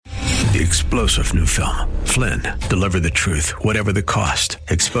The explosive new film, Flynn, deliver the truth, whatever the cost,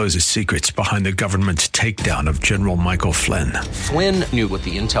 exposes secrets behind the government's takedown of General Michael Flynn. Flynn knew what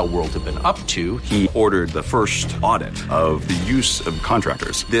the intel world had been up to. He ordered the first audit of the use of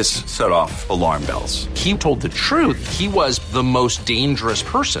contractors. This set off alarm bells. He told the truth. He was the most dangerous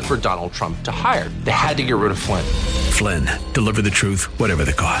person for Donald Trump to hire. They had to get rid of Flynn. Flynn, deliver the truth, whatever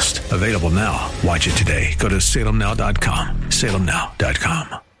the cost. Available now. Watch it today. Go to salemnow.com.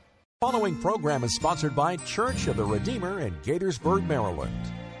 salemnow.com. Following program is sponsored by Church of the Redeemer in Gaithersburg, Maryland.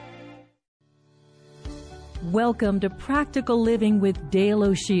 Welcome to Practical Living with Dale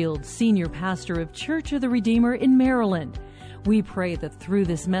O'Shields, Senior Pastor of Church of the Redeemer in Maryland. We pray that through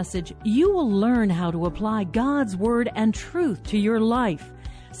this message, you will learn how to apply God's Word and truth to your life.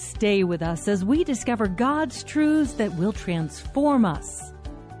 Stay with us as we discover God's truths that will transform us.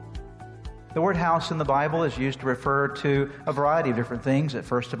 The word house in the Bible is used to refer to a variety of different things.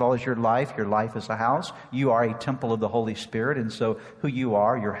 First of all is your life. Your life is a house. You are a temple of the Holy Spirit, and so who you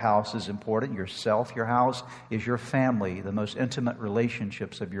are, your house is important. Yourself, your house is your family, the most intimate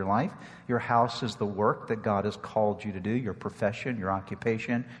relationships of your life. Your house is the work that God has called you to do, your profession, your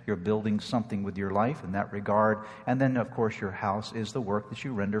occupation. You're building something with your life in that regard. And then, of course, your house is the work that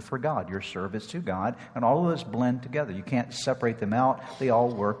you render for God, your service to God. And all of those blend together. You can't separate them out. They all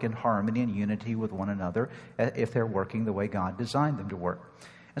work in harmony and unity with one another if they're working the way God designed them to work.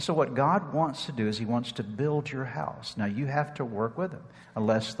 And so what God wants to do is He wants to build your house. Now you have to work with Him.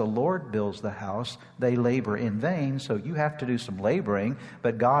 Unless the Lord builds the house, they labor in vain. So you have to do some laboring,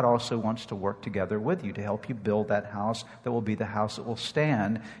 but God also wants to work together with you to help you build that house that will be the house that will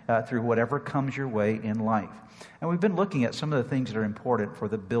stand through whatever comes your way in life. And we've been looking at some of the things that are important for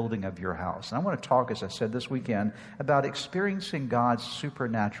the building of your house. And I want to talk, as I said this weekend, about experiencing God's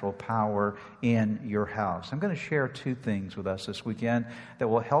supernatural power in your house. I'm going to share two things with us this weekend that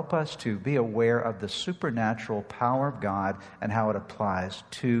will help us to be aware of the supernatural power of God and how it applies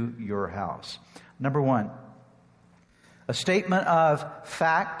to your house. Number one, a statement of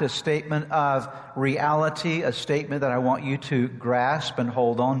fact, a statement of reality, a statement that I want you to grasp and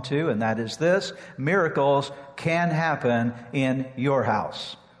hold on to, and that is this: miracles can happen in your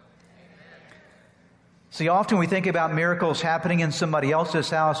house. See, often we think about miracles happening in somebody else's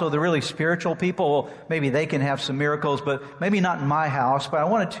house. Oh, the really spiritual people, well, maybe they can have some miracles, but maybe not in my house. But I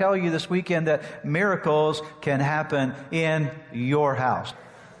want to tell you this weekend that miracles can happen in your house.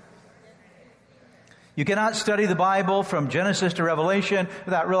 You cannot study the Bible from Genesis to Revelation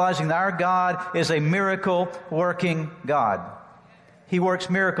without realizing that our God is a miracle-working God. He works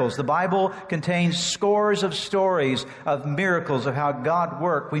miracles. The Bible contains scores of stories of miracles of how God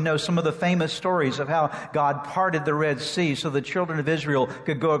worked. We know some of the famous stories of how God parted the Red Sea so the children of Israel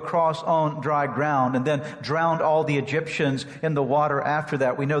could go across on dry ground and then drowned all the Egyptians in the water after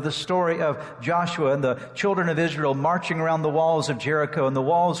that. We know the story of Joshua and the children of Israel marching around the walls of Jericho, and the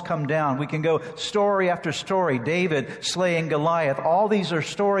walls come down. We can go story after story. David slaying Goliath. All these are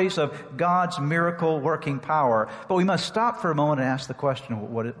stories of God's miracle working power. But we must stop for a moment and ask the question,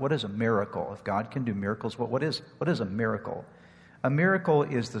 what is a miracle? If God can do miracles, what is a miracle? A miracle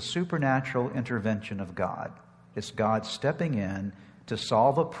is the supernatural intervention of God. It's God stepping in to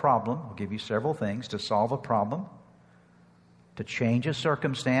solve a problem. I'll give you several things. To solve a problem, to change a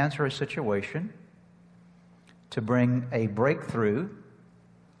circumstance or a situation, to bring a breakthrough,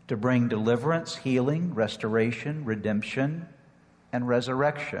 to bring deliverance, healing, restoration, redemption, and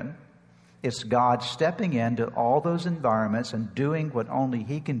resurrection. It's God stepping into all those environments and doing what only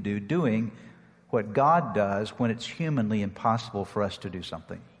He can do, doing what God does when it's humanly impossible for us to do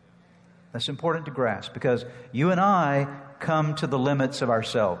something. That's important to grasp, because you and I come to the limits of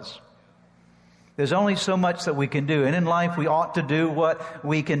ourselves. There's only so much that we can do. And in life, we ought to do what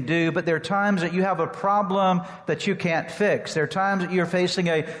we can do. But there are times that you have a problem that you can't fix. There are times that you're facing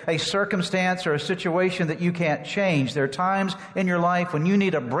a circumstance or a situation that you can't change. There are times in your life when you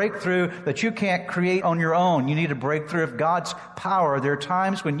need a breakthrough that you can't create on your own. You need a breakthrough of God's power. There are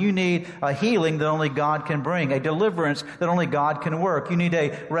times when you need a healing that only God can bring, a deliverance that only God can work. You need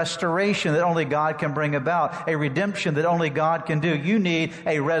a restoration that only God can bring about, a redemption that only God can do. You need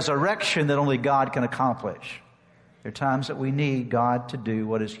a resurrection that only God can accomplish. There are times that we need God to do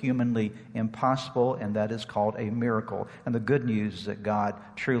what is humanly impossible, and that is called a miracle. And the good news is that God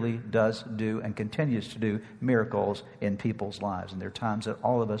truly does do and continues to do miracles in people's lives. And there are times that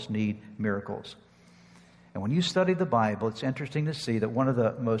all of us need miracles. And when you study the Bible, it's interesting to see that one of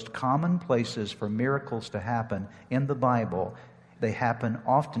the most common places for miracles to happen in the Bible, they happen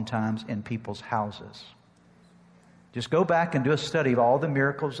oftentimes in people's houses. Just go back and do a study of all the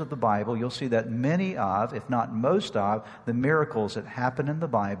miracles of the Bible. You'll see that many of, if not most of, the miracles that happen in the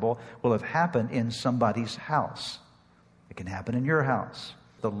Bible will have happened in somebody's house. It can happen in your house.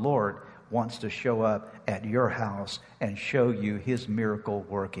 The Lord wants to show up at your house and show you His miracle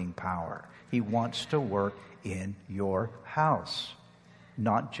working power. He wants to work in your house,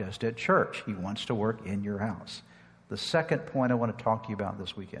 not just at church. He wants to work in your house. The second point I want to talk to you about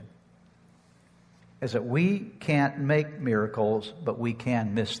this weekend is that we can't make miracles, but we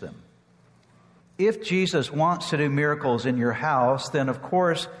can miss them. If Jesus wants to do miracles in your house, then of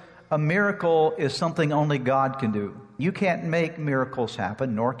course a miracle is something only God can do. You can't make miracles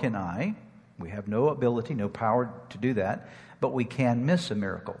happen, nor can I. We have no ability, no power to do that, but we can miss a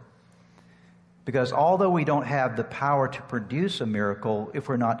miracle. Because although we don't have the power to produce a miracle, if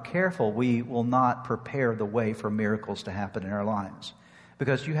we're not careful, we will not prepare the way for miracles to happen in our lives.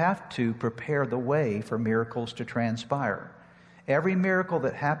 Because you have to prepare the way for miracles to transpire. Every miracle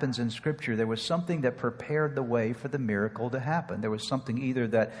that happens in Scripture, there was something that prepared the way for the miracle to happen. There was something either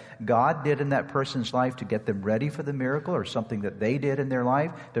that God did in that person's life to get them ready for the miracle, or something that they did in their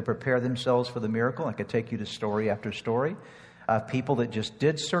life to prepare themselves for the miracle. I could take you to story after story of people that just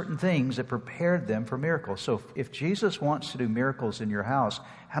did certain things that prepared them for miracles. So if Jesus wants to do miracles in your house,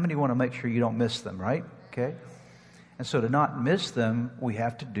 how many want to make sure you don't miss them, right? Okay. And so to not miss them, we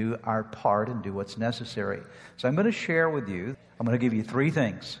have to do our part and do what's necessary. So I'm going to share with you, I'm going to give you 3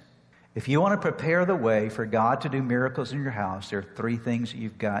 things. If you want to prepare the way for God to do miracles in your house, there are 3 things that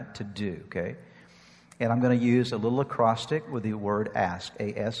you've got to do, okay? And I'm going to use a little acrostic with the word ask,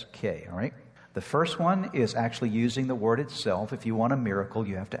 A-S-K, all right? The first one is actually using the word itself. If you want a miracle,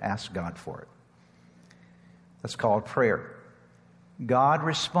 you have to ask God for it. That's called prayer. God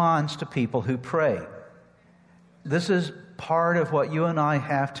responds to people who pray. This is part of what you and I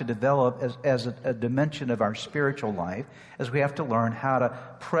have to develop as a dimension of our spiritual life, as we have to learn how to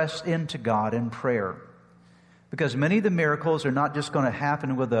press into God in prayer. Because many of the miracles are not just going to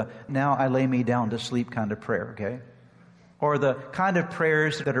happen with a, now I lay me down to sleep kind of prayer, okay? Or the kind of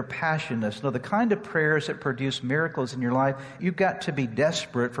prayers that are passionless. No, the kind of prayers that produce miracles in your life, you've got to be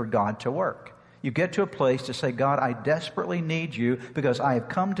desperate for God to work. You get to a place to say, God, I desperately need you because I have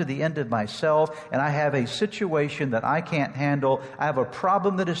come to the end of myself and I have a situation that I can't handle. I have a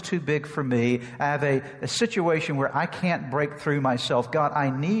problem that is too big for me. I have a situation where I can't break through myself. God,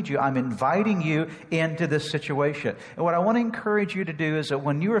 I need you. I'm inviting you into this situation. And what I want to encourage you to do is that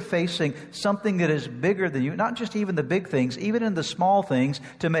when you are facing something that is bigger than you, not just even the big things, even in the small things,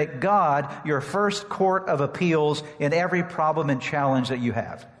 to make God your first court of appeals in every problem and challenge that you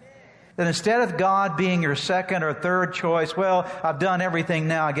have. That instead of God being your second or third choice, well, I've done everything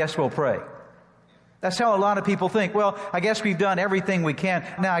now, I guess we'll pray. That's how a lot of people think. Well, I guess we've done everything we can.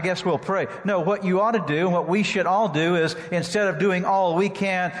 Now I guess we'll pray. No, what you ought to do, and what we should all do is, instead of doing all we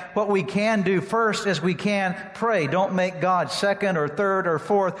can, what we can do first is we can pray. Don't make God second or third or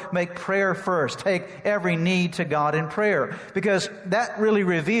fourth. Make prayer first. Take every need to God in prayer. Because that really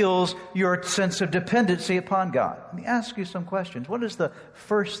reveals your sense of dependency upon God. Let me ask you some questions. What is the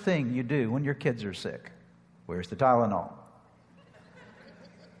first thing you do when your kids are sick? Where's the Tylenol?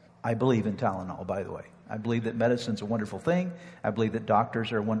 I believe in Tylenol, by the way. I believe that medicine's a wonderful thing. I believe that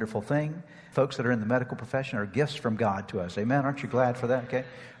doctors are a wonderful thing. Folks that are in the medical profession are gifts from God to us. Amen? Aren't you glad for that? Okay.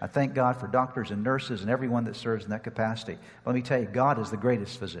 I thank God for doctors and nurses and everyone that serves in that capacity. Let me tell you, God is the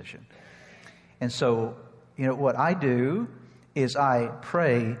greatest physician. And so, what I do is I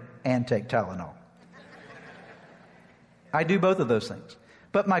pray and take Tylenol. I do both of those things.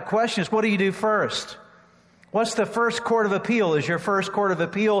 But my question is, what do you do first? What's the first court of appeal? Is your first court of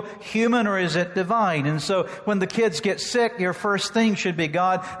appeal human or is it divine? And so when the kids get sick, your first thing should be,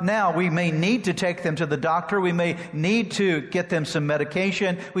 God, now we may need to take them to the doctor. We may need to get them some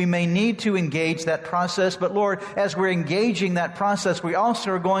medication. We may need to engage that process. But Lord, as we're engaging that process, we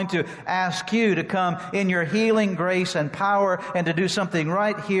also are going to ask you to come in your healing grace and power and to do something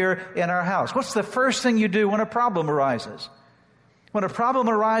right here in our house. What's the first thing you do when a problem arises? When a problem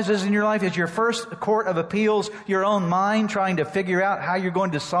arises in your life, is your first court of appeals your own mind trying to figure out how you're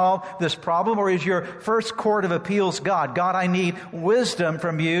going to solve this problem? Or is your first court of appeals God? God, I need wisdom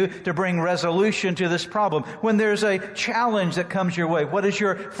from you to bring resolution to this problem. When there's a challenge that comes your way, what is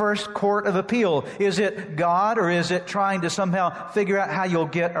your first court of appeal? Is it God, or is it trying to somehow figure out how you'll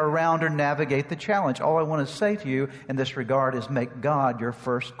get around or navigate the challenge? All I want to say to you in this regard is make God your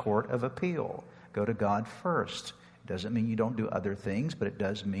first court of appeal. Go to God first. Doesn't mean you don't do other things, but it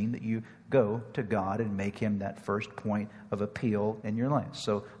does mean that you go to God and make Him that first point of appeal in your life.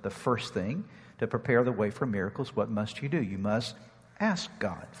 So the first thing to prepare the way for miracles, what must you do? You must ask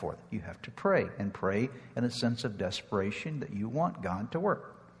God for them. You have to pray, and pray in a sense of desperation that you want God to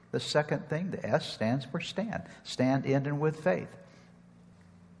work. The second thing, the S, stands for stand. Stand in and with faith.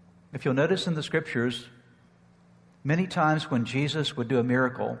 If you'll notice in the Scriptures, many times when Jesus would do a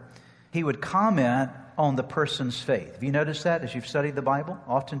miracle, he would comment on the person's faith. Have you noticed that as you've studied the Bible?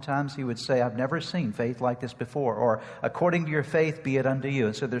 Oftentimes he would say, I've never seen faith like this before, or according to your faith be it unto you.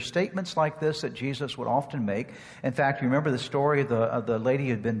 And so there's statements like this that Jesus would often make. In fact, you remember the story of the lady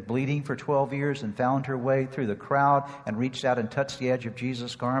who had been bleeding for 12 years and found her way through the crowd and reached out and touched the edge of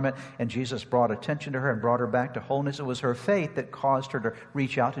Jesus' garment, and Jesus brought attention to her and brought her back to wholeness. It was her faith that caused her to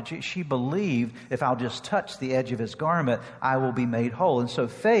reach out to Jesus. She believed, if I'll just touch the edge of his garment, I will be made whole. And so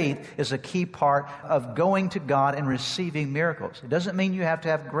faith is a key part of going to God and receiving miracles. It doesn't mean you have to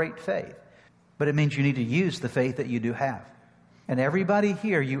have great faith, but it means you need to use the faith that you do have. And everybody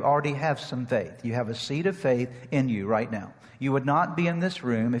here, you already have some faith. You have a seed of faith in you right now. You would not be in this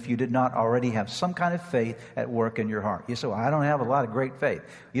room if you did not already have some kind of faith at work in your heart. You say, well, I don't have a lot of great faith.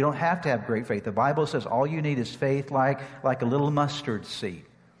 You don't have to have great faith. The Bible says all you need is faith like a little mustard seed.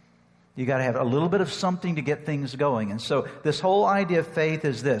 You got to have a little bit of something to get things going. And so this whole idea of faith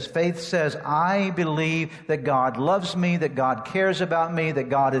is this. Faith says, I believe that God loves me, that God cares about me, that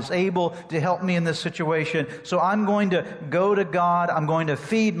God is able to help me in this situation. So I'm going to go to God. I'm going to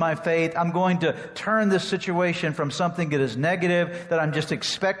feed my faith. I'm going to turn this situation from something that is negative, that I'm just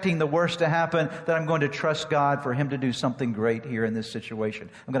expecting the worst to happen, that I'm going to trust God for Him to do something great here in this situation.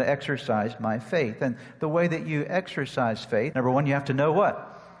 I'm going to exercise my faith. And the way that you exercise faith, number one, you have to know what?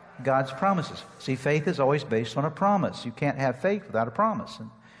 God's promises. See, faith is always based on a promise. You can't have faith without a promise. And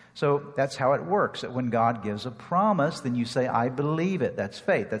so that's how it works, that when God gives a promise, then you say, I believe it. That's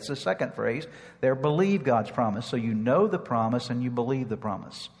faith. That's the second phrase there, believe God's promise. So you know the promise and you believe the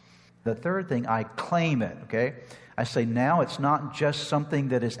promise. The third thing, I claim it, okay? I say now it's not just something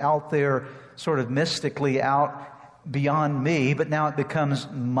that is out there sort of mystically out beyond me, but now it becomes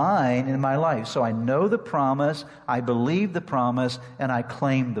mine in my life. So I know the promise, I believe the promise, and I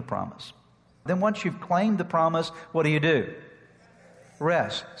claim the promise. Then once you've claimed the promise, what do?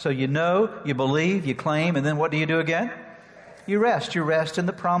 Rest. So you know, you believe, you claim, and then what do you do again? You rest. You rest in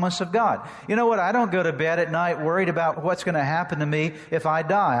the promise of God. You know what? I don't go to bed at night worried about what's going to happen to me if I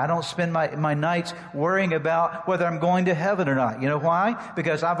die. I don't spend my nights worrying about whether I'm going to heaven or not. You know why?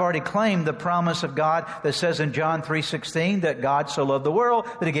 Because I've already claimed the promise of God that says in John 3:16 that God so loved the world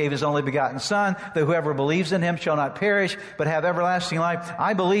that He gave His only begotten Son, that whoever believes in Him shall not perish but have everlasting life.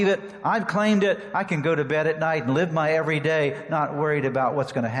 I believe it. I've claimed it. I can go to bed at night and live my every day not worried about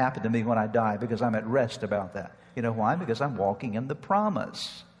what's going to happen to me when I die, because I'm at rest about that. You know why? Because I'm walking in the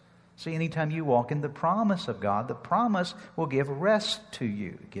promise. See, anytime you walk in the promise of God, the promise will give rest to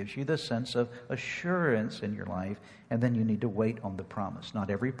you. It gives you the sense of assurance in your life, and then you need to wait on the promise. Not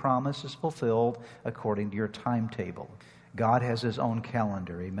every promise is fulfilled according to your timetable. God has His own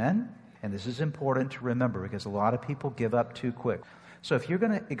calendar, amen? And this is important to remember because a lot of people give up too quick. So if you're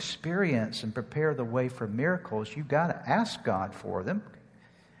going to experience and prepare the way for miracles, you've got to ask God for them.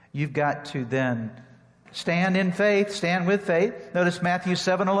 You've got to then stand in faith, stand with faith. Notice Matthew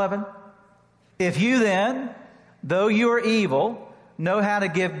 7:11. If you then, though you are evil, know how to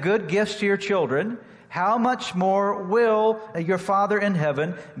give good gifts to your children, how much more will your Father in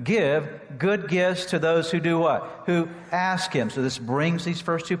heaven give good gifts to those who do what? Who ask Him. So this brings these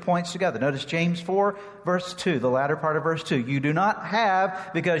first 2 points together. Notice James 4, verse 2, the latter part of verse 2. You do not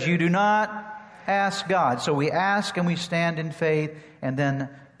have because you do not ask God. So we ask and we stand in faith, and then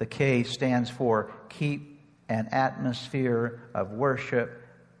the K stands for keep an atmosphere of worship,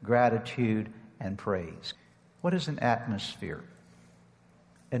 gratitude, and praise. What is an atmosphere?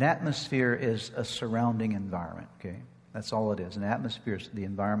 An atmosphere is a surrounding environment, okay? That's all it is. An atmosphere is the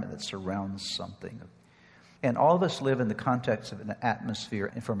environment that surrounds something. And all of us live in the context of an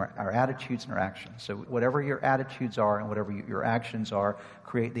atmosphere from our attitudes and our actions. So whatever your attitudes are and whatever your actions are,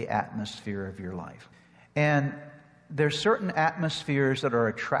 create the atmosphere of your life. And there's certain atmospheres that are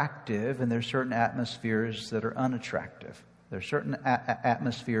attractive, and there's certain atmospheres that are unattractive. There's certain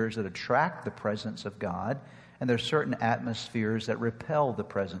atmospheres that attract the presence of God, and there's certain atmospheres that repel the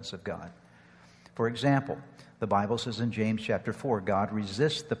presence of God. For example, the Bible says in James chapter 4, God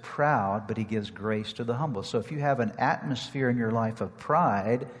resists the proud, but He gives grace to the humble. So if you have an atmosphere in your life of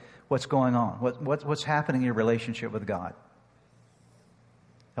pride, what's going on? What's happening in your relationship with God?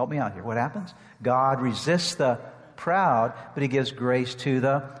 Help me out here. What happens? God resists the proud, but he gives grace to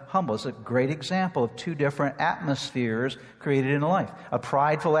the humble. It's a great example of two different atmospheres created in life. A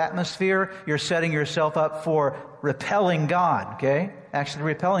prideful atmosphere, you're setting yourself up for repelling God, okay? Actually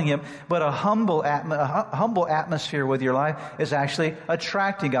repelling Him. But a humble atmosphere with your life is actually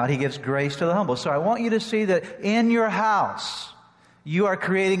attracting God. He gives grace to the humble. So I want you to see that in your house, you are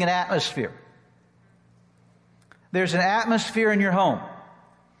creating an atmosphere. There's an atmosphere in your home.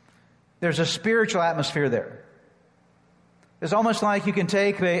 There's a spiritual atmosphere there. It's almost like you can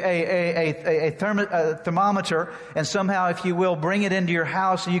take a thermometer and somehow, if you will, bring it into your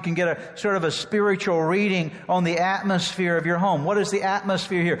house and you can get a sort of a spiritual reading on the atmosphere of your home. What is the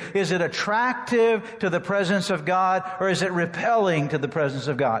atmosphere here? Is it attractive to the presence of God, or is it repelling to the presence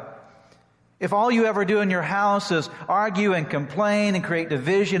of God? If all you ever do in your house is argue and complain and create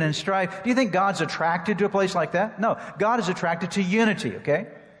division and strife, do you think God's attracted to a place like that? No. God is attracted to unity, okay?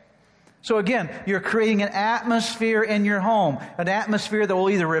 So again, you're creating an atmosphere in your home, an atmosphere that will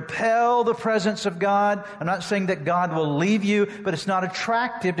either repel the presence of God. I'm not saying that God will leave you, but it's not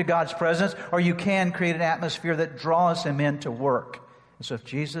attractive to God's presence, or you can create an atmosphere that draws Him in to work. And so if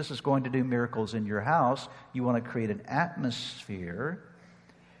Jesus is going to do miracles in your house, you want to create an atmosphere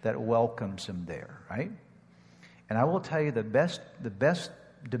that welcomes Him there, right? And I will tell you the best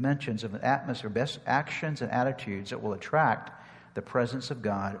dimensions of an atmosphere, best actions and attitudes that will attract the presence of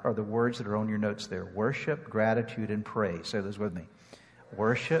God are the words that are on your notes there. Worship, gratitude, and praise. Say those with me.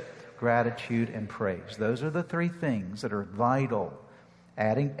 Worship, gratitude, and praise. Those are the three things that are vital,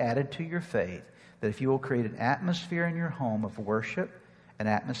 added to your faith, that if you will create an atmosphere in your home of worship, an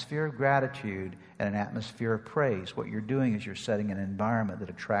atmosphere of gratitude, and an atmosphere of praise, what you're doing is you're setting an environment that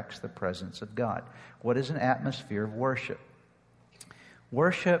attracts the presence of God. What is an atmosphere of worship?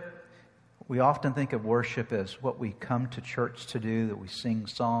 Worship, we often think of worship as what we come to church to do, that we sing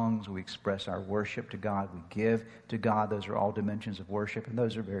songs, we express our worship to God, we give to God. Those are all dimensions of worship, and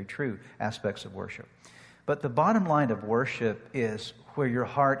those are very true aspects of worship. But the bottom line of worship is where your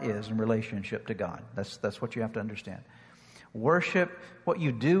heart is in relationship to God. That's what you have to understand. Worship, what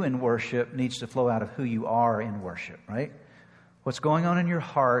you do in worship needs to flow out of who you are in worship, right? What's going on in your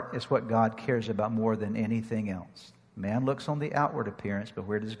heart is what God cares about more than anything else. Man looks on the outward appearance, but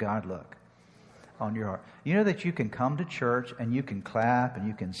where does God look? On your heart. You know that you can come to church and you can clap and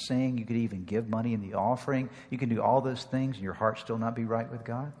you can sing, you could even give money in the offering, you can do all those things and your heart still not be right with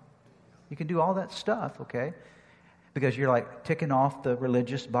God? You can do all that stuff, okay? Because you're like ticking off the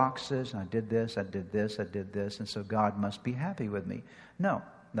religious boxes, and I did this, I did this, I did this, and so God must be happy with me. No,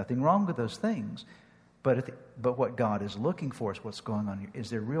 nothing wrong with those things. But what God is looking for is what's going on here. Is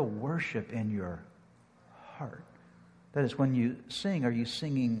there real worship in your heart? That is, when you sing, are you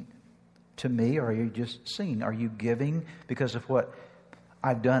singing to me, or are you just singing? Are you giving because of what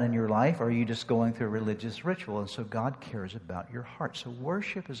I've done in your life, or are you just going through a religious ritual? And so God cares about your heart. So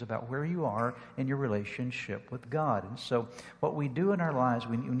worship is about where you are in your relationship with God. And so what we do in our lives,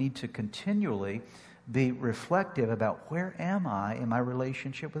 we need to continually be reflective about where am I in my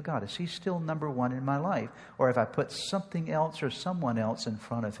relationship with God? Is He still number one in my life? Or have I put something else or someone else in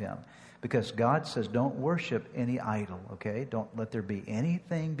front of Him? Because God says, don't worship any idol, okay? Don't let there be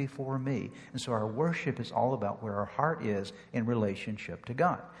anything before me. And so our worship is all about where our heart is in relationship to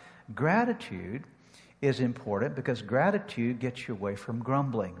God. Gratitude is important because gratitude gets you away from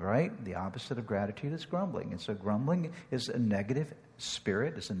grumbling, right? The opposite of gratitude is grumbling. And so grumbling is a negative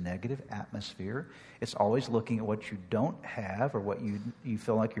spirit. It's a negative atmosphere. It's always looking at what you don't have or what you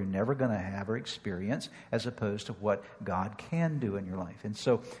feel like you're never going to have or experience, as opposed to what God can do in your life. And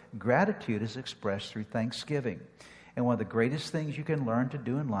so gratitude is expressed through thanksgiving. And one of the greatest things you can learn to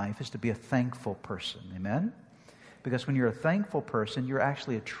do in life is to be a thankful person. Amen? Because when you're a thankful person, you're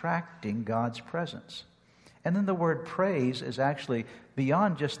actually attracting God's presence. And then the word praise is actually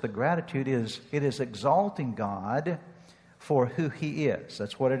beyond just the gratitude. It is exalting God for who He is.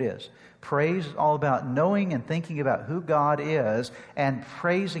 That's what it is. Praise is all about knowing and thinking about who God is and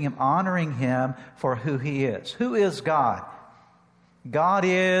praising Him, honoring Him for who He is. Who is God? God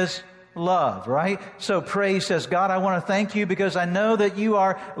is love, right? So praise says, God, I want to thank you because I know that you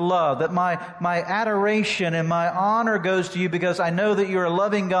are love, that my adoration and my honor goes to you because I know that you're a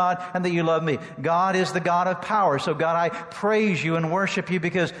loving God and that you love me. God is the God of power. So God, I praise you and worship you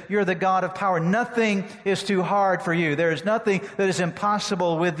because you're the God of power. Nothing is too hard for you. There is nothing that is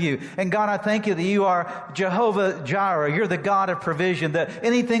impossible with you. And God, I thank you that you are Jehovah Jireh. You're the God of provision, that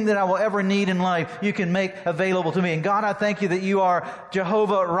anything that I will ever need in life, you can make available to me. And God, I thank you that you are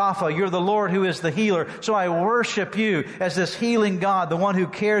Jehovah Rapha. You're the Lord who is the healer. So I worship you as this healing God, the one who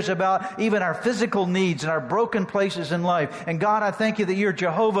cares about even our physical needs and our broken places in life. And God, I thank you that you're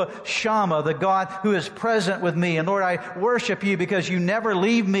Jehovah Shammah, the God who is present with me. And Lord, I worship you because you never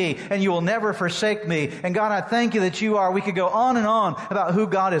leave me and you will never forsake me. And God, I thank you that you are. We could go on and on about who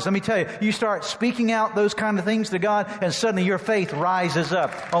God is. Let me tell you, you start speaking out those kind of things to God and suddenly your faith rises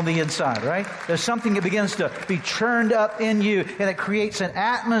up on the inside, right? There's something that begins to be churned up in you and it creates an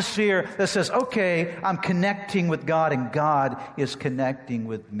atmosphere that says, okay, I'm connecting with God and God is connecting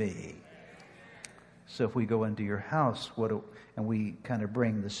with me. So if we go into your house, and we kind of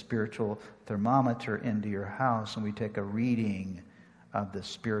bring the spiritual thermometer into your house and we take a reading of the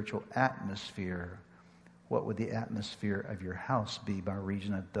spiritual atmosphere, what would the atmosphere of your house be by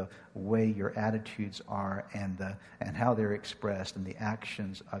reason of the way your attitudes are and how they're expressed and the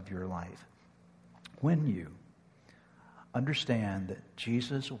actions of your life? When you understand that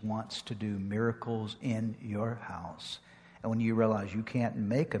Jesus wants to do miracles in your house, and when you realize you can't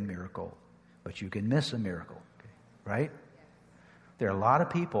make a miracle, but you can miss a miracle, right? There are a lot of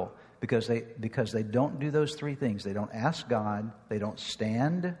people, because they don't do those three things. They don't ask God, they don't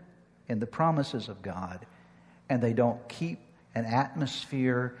stand in the promises of God, and they don't keep an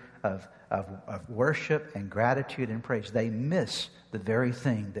atmosphere of worship and gratitude and praise. They miss the very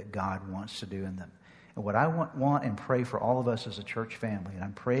thing that God wants to do in them. And what I want and pray for all of us as a church family, and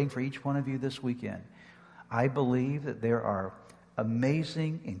I'm praying for each one of you this weekend, I believe that there are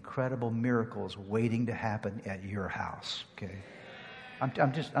amazing, incredible miracles waiting to happen at your house, okay?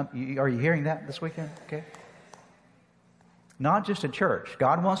 Are you hearing that this weekend? Okay. Not just a church.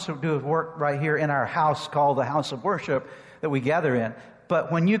 God wants to do a work right here in our house called the house of worship that we gather in.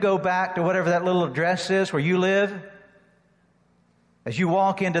 But when you go back to whatever that little address is where you live, as you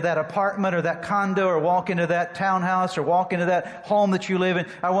walk into that apartment or that condo or walk into that townhouse or walk into that home that you live in,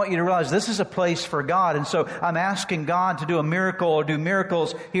 I want you to realize this is a place for God. And so I'm asking God to do a miracle or do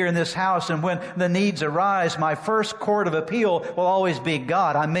miracles here in this house. And when the needs arise, my first court of appeal will always be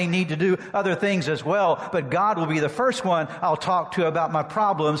God. I may need to do other things as well, but God will be the first one I'll talk to about my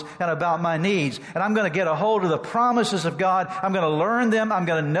problems and about my needs. And I'm going to get a hold of the promises of God. I'm going to learn them. I'm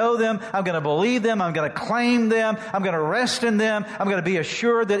going to know them. I'm going to believe them. I'm going to claim them. I'm going to rest in them. I'm going to be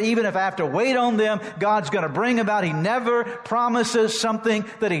assured that even if I have to wait on them, God's going to bring about. He never promises something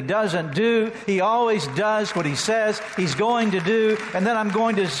that He doesn't do. He always does what He says He's going to do. And then I'm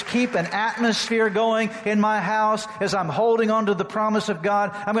going to keep an atmosphere going in my house as I'm holding on to the promise of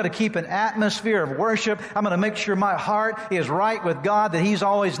God. I'm going to keep an atmosphere of worship. I'm going to make sure my heart is right with God, that He's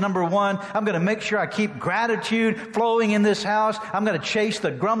always number one. I'm going to make sure I keep gratitude flowing in this house. I'm going to chase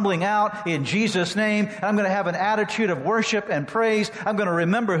the grumbling out in Jesus' name. I'm going to have an attitude of worship and praise. I'm going to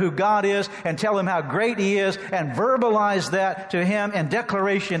remember who God is and tell Him how great He is and verbalize that to Him in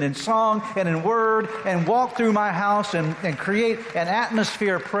declaration, in song, and in word, and walk through my house and create an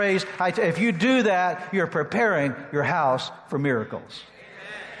atmosphere of praise. If you do that, you're preparing your house for miracles.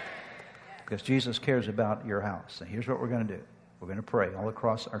 Because Jesus cares about your house. And here's what we're going to do. We're going to pray all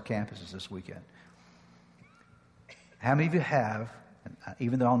across our campuses this weekend. How many of you have,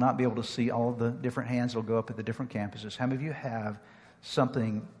 even though I'll not be able to see all of the different hands that will go up at the different campuses, how many of you have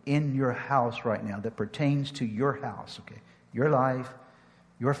something in your house right now that pertains to your house, okay? Your life,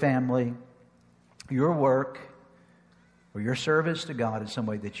 your family, your work, or your service to God in some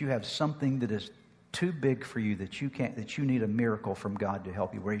way, that you have something that is too big for you, that you need a miracle from God to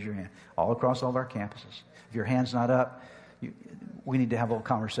help you. Raise your hand. All across all of our campuses. If your hand's not up, we need to have a little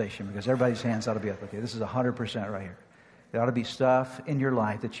conversation, because everybody's hands ought to be up. Okay, this is 100% right here. There ought to be stuff in your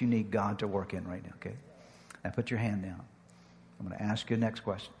life that you need God to work in right now, okay? Now put your hand down. I'm going to ask you the next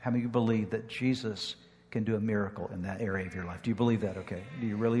question. How many of you believe that Jesus can do a miracle in that area of your life? Do you believe that? Okay. Do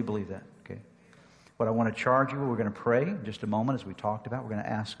you really believe that? Okay. What I want to charge you, we're going to pray in just a moment, as we talked about. We're going to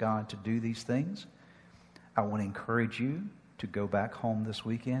ask God to do these things. I want to encourage you to go back home this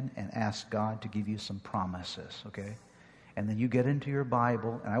weekend and ask God to give you some promises, okay? And then you get into your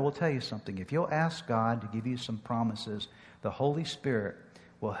Bible, and I will tell you something. If you'll ask God to give you some promises, the Holy Spirit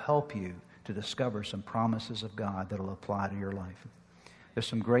will help you to discover some promises of God that will apply to your life. There's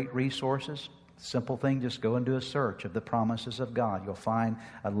some great resources. Simple thing, just go and do a search of the promises of God. You'll find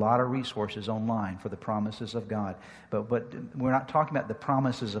a lot of resources online for the promises of God. But we're not talking about the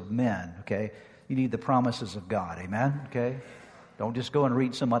promises of men, okay? You need the promises of God, amen? Okay? Don't just go and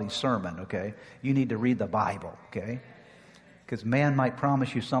read somebody's sermon, okay? You need to read the Bible, okay? Because man might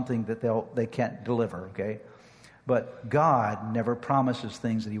promise you something that they can't deliver, okay? But God never promises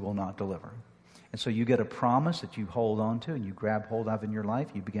things that He will not deliver. And so you get a promise that you hold on to and you grab hold of in your life.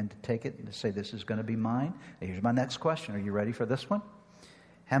 You begin to take it and to say, this is going to be mine. Now here's my next question. Are you ready for this one?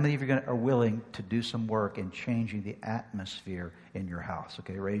 How many of you are willing to do some work in changing the atmosphere in your house?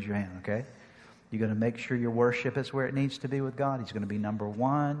 Okay, raise your hand, okay? You're going to make sure your worship is where it needs to be with God. He's going to be number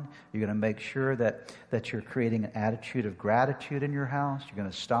one. You're going to make sure that you're creating an attitude of gratitude in your house. You're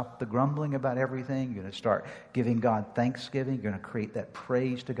going to stop the grumbling about everything. You're going to start giving God thanksgiving. You're going to create that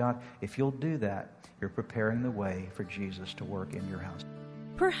praise to God. If you'll do that, you're preparing the way for Jesus to work in your house.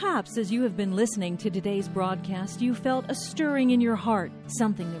 Perhaps as you have been listening to today's broadcast, you felt a stirring in your heart,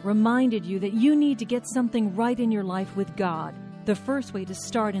 something that reminded you that you need to get something right in your life with God. The first way to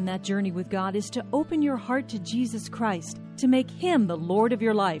start in that journey with God is to open your heart to Jesus Christ, to make Him the Lord of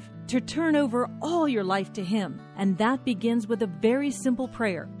your life, to turn over all your life to Him. And that begins with a very simple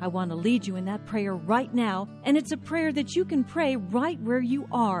prayer. I want to lead you in that prayer right now, and it's a prayer that you can pray right where you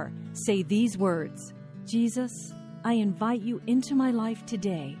are. Say these words: Jesus, I invite you into my life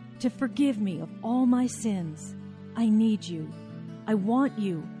today to forgive me of all my sins. I need you. I want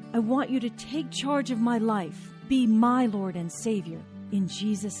you. I want you to take charge of my life. Be my Lord and Savior, in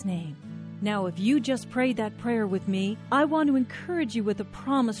Jesus' name. Now, if you just prayed that prayer with me, I want to encourage you with a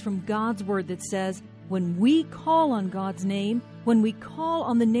promise from God's Word that says, when we call on God's name, when we call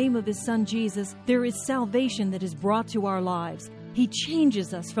on the name of His Son Jesus, there is salvation that is brought to our lives. He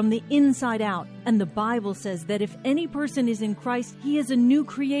changes us from the inside out. And the Bible says that if any person is in Christ, he is a new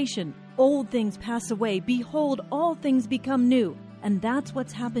creation. Old things pass away. Behold, all things become new. And that's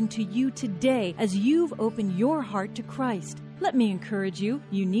what's happened to you today as you've opened your heart to Christ. Let me encourage you.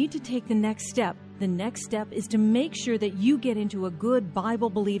 You need to take the next step. The next step is to make sure that you get into a good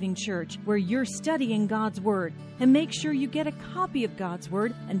Bible-believing church where you're studying God's Word. And make sure you get a copy of God's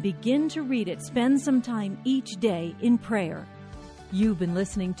Word and begin to read it. Spend some time each day in prayer. You've been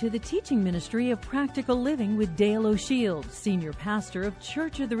listening to the teaching ministry of Practical Living with Dale O'Shields, Senior Pastor of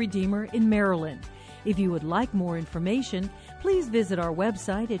Church of the Redeemer in Maryland. If you would like more information, please visit our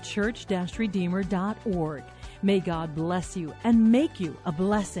website at church-redeemer.org. May God bless you and make you a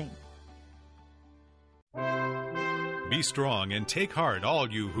blessing. Be strong and take heart, all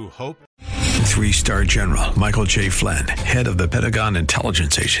you who hope. 3-star General Michael J. Flynn, head of the Pentagon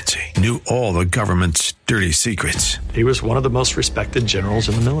Intelligence Agency, knew all the government's dirty secrets. He was one of the most respected generals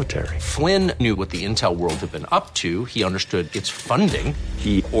in the military. Flynn knew what the intel world had been up to. He understood its funding.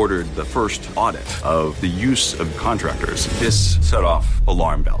 He ordered the first audit of the use of contractors. This set off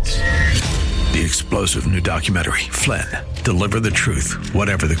alarm bells. The explosive new documentary, Flynn, Deliver the Truth,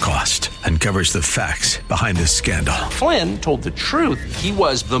 Whatever the Cost, uncovers the facts behind this scandal. Flynn told the truth. He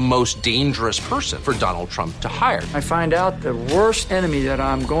was the most dangerous person for Donald Trump to hire. I find out the worst enemy that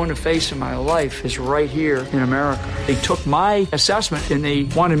I'm going to face in my life is right here in America. They took my assessment and they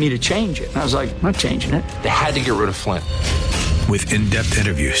wanted me to change it. And I was like, I'm not changing it. They had to get rid of Flynn. With in-depth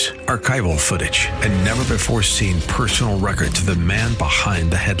interviews, archival footage, and never-before-seen personal records of the man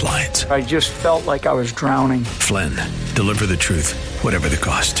behind the headlines. I just felt like I was drowning. Flynn, Deliver the Truth, Whatever the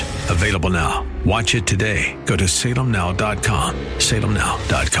Cost. Available now. Watch it today. Go to salemnow.com.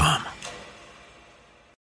 salemnow.com.